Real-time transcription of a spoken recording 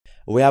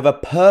We have a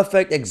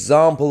perfect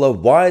example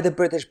of why the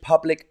British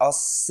public are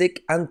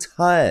sick and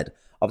tired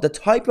of the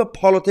type of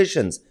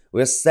politicians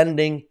we're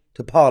sending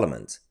to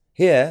Parliament.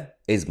 Here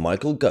is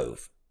Michael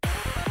Gove.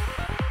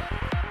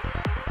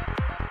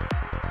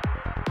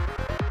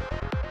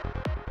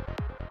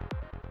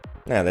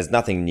 Now, there's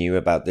nothing new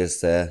about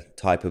this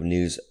type of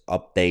news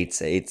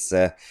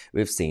updates.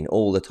 We've seen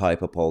all the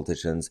type of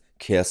politicians.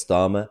 Keir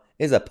Starmer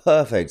is a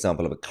perfect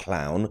example of a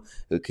clown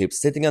who keeps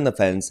sitting on the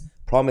fence,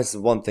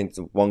 promises one thing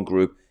to one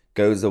group,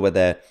 goes over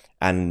there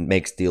and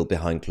makes deal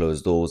behind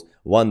closed doors.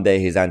 One day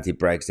he's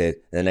anti-Brexit,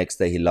 the next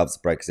day he loves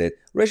Brexit.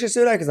 Rishi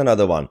Sunak is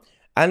another one.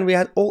 And we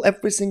had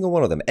every single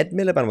one of them. Ed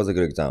Miliband was a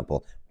good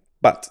example.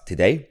 But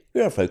today we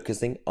are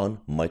focusing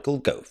on Michael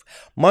Gove.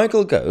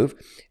 Michael Gove,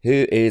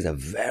 who is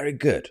very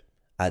good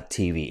at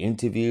TV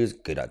interviews,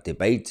 good at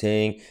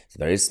debating, he's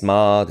very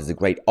smart, he's a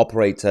great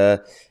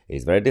operator,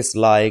 he's very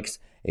disliked,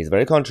 he's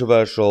very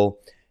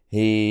controversial.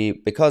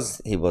 Because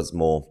he was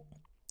more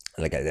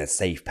like a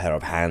safe pair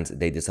of hands,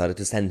 they decided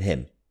to send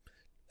him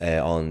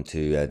on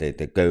to they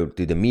go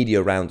do the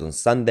media round on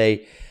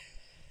Sunday.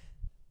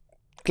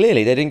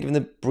 Clearly, they didn't give him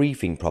the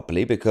briefing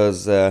properly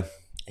because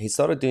he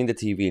started doing the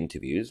TV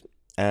interviews,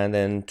 and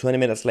then 20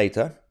 minutes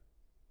later,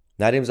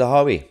 Nadhim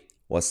Zahawi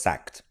was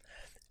sacked.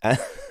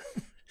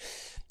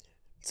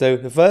 So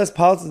the first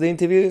part of the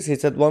interviews, he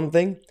said one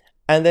thing,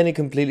 and then he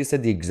completely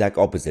said the exact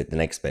opposite the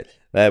next bit.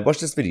 Watch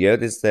this video.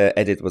 This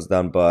edit was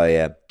done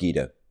by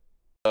Guido.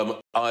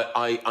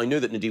 I know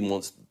that Nadhim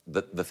wants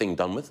the thing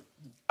done with.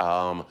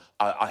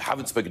 I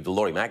haven't spoken to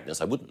Laurie Magnus.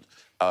 I wouldn't.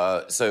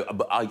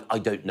 But I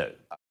don't know.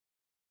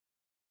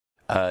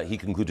 He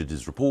concluded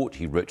his report.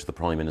 He wrote to the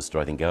Prime Minister,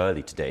 I think,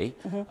 early today.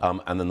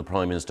 And then the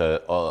Prime Minister,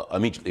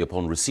 immediately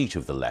upon receipt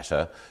of the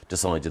letter,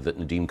 decided that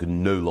Nadhim could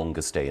no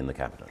longer stay in the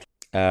Cabinet.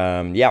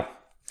 Yeah.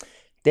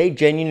 They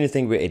genuinely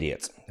think we're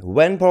idiots.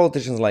 When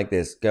politicians like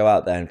this go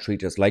out there and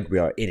treat us like we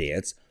are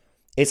idiots,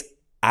 it's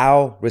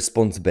our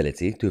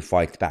responsibility to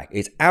fight back.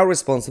 It's our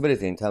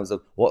responsibility in terms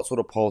of what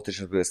sort of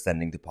politicians we're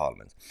sending to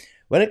Parliament.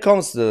 When it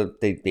comes to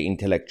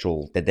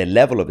the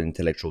level of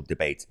intellectual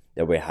debate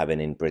that we're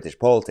having in British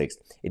politics,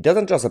 it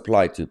doesn't just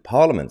apply to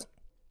Parliament,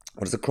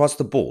 but it's across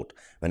the board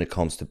when it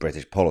comes to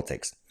British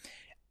politics.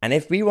 And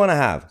if we want to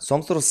have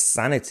some sort of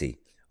sanity,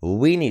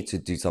 we need to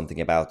do something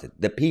about it.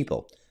 The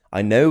people.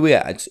 I know we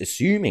are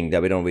assuming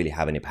that we don't really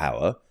have any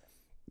power.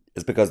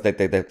 It's because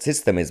the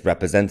system is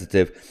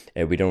representative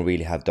and we don't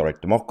really have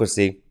direct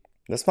democracy.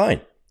 That's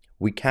fine.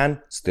 We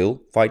can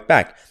still fight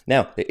back.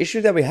 Now, the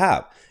issue that we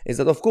have is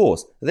that, of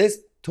course, this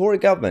Tory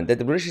government, that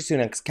the Rishi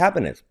Sunak's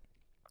cabinet,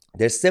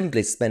 they're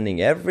simply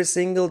spending every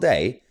single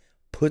day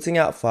putting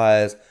out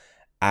fires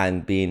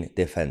and being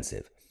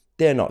defensive.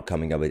 They're not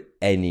coming up with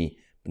any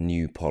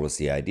new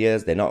policy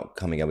ideas. They're not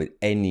coming up with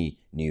any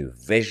new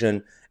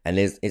vision. And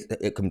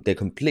they're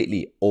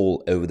completely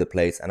all over the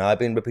place. And I've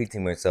been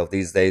repeating myself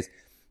these days.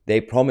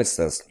 They promised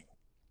us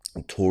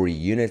Tory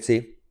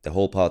unity. The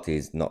whole party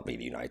is not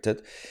really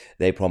united.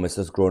 They promised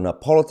us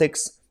grown-up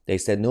politics. They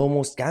said no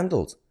more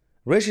scandals.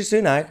 Rishi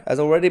Sunak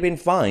has already been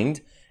fined.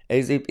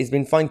 He's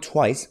been fined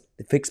twice,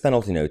 the fixed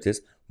penalty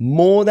notice,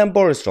 more than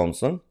Boris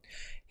Johnson.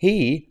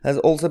 He has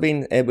also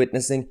been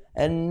witnessing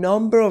a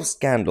number of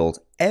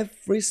scandals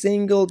every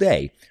single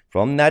day,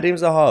 from Nadhim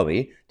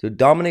Zahawi to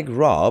Dominic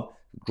Raab,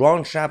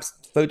 Grant Shapps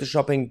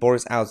photoshopping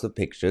Boris out of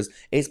pictures.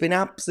 It's been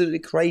absolutely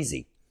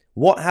crazy.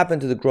 What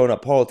happened to the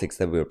grown-up politics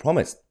that we were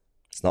promised?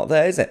 It's not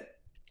there, is it?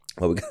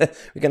 Well,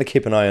 we're going to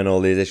keep an eye on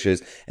all these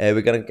issues.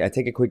 We're going to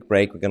take a quick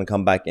break. We're going to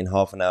come back in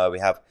half an hour. We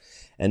have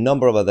a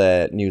number of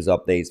other news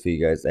updates for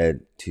you guys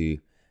to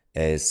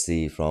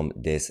see from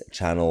this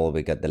channel.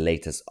 We got the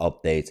latest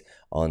update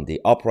on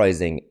the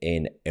uprising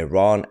in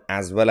Iran,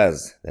 as well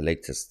as the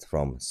latest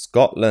from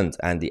Scotland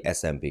and the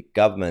SNP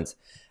government.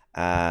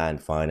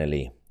 And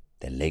finally,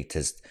 the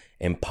latest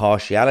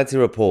impartiality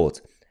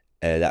report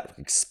that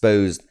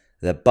exposed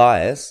the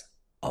bias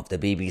of the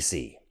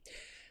BBC.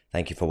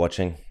 Thank you for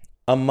watching.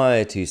 I'm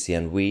Mahyar, Tousi,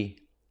 and we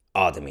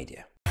are the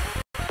media.